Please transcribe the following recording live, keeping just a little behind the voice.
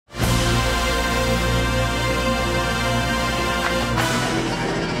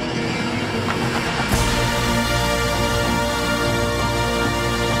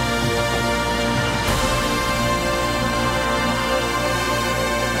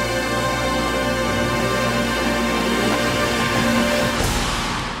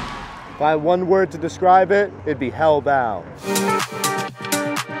If I had one word to describe it, it'd be hellbound.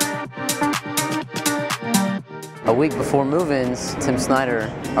 A week before move-ins, Tim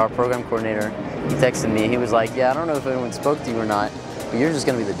Snyder, our program coordinator, he texted me. He was like, yeah, I don't know if anyone spoke to you or not, but you're just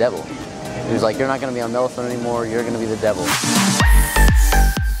going to be the devil. He was like, you're not going to be on Mellophone anymore, you're going to be the devil.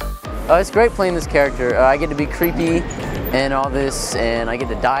 It's great playing this character. I get to be creepy and all this, and I get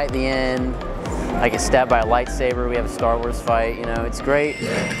to die at the end. I get stabbed by a lightsaber, we have a Star Wars fight, you know, it's great.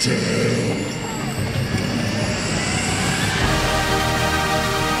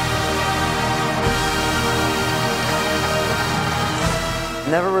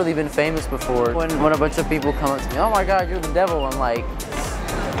 Never really been famous before. When a bunch of people come up to me, oh my God, you're the devil, I'm like,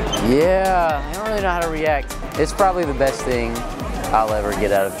 yeah, I don't really know how to react. It's probably the best thing I'll ever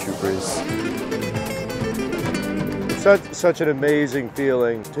get out of Troopers. It's such an amazing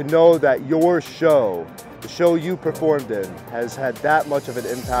feeling to know that your show, the show you performed in, has had that much of an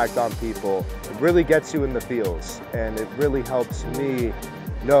impact on people. It really gets you in the feels, and it really helps me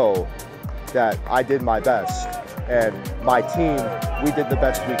know that I did my best, and my team, we did the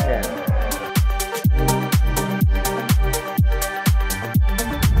best we can.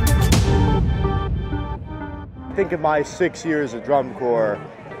 Think of my 6 years of drum corps,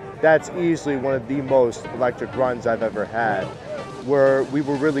 that's easily one of the most electric runs I've ever had, where we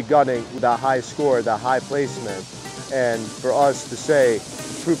were really gunning with a high score, that high placement, and for us to say,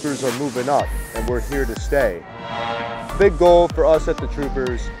 Troopers are moving up and we're here to stay. Big goal for us at the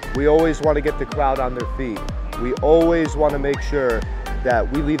Troopers, we always want to get the crowd on their feet. We always want to make sure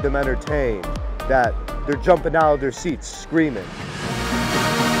that we leave them entertained, that they're jumping out of their seats screaming.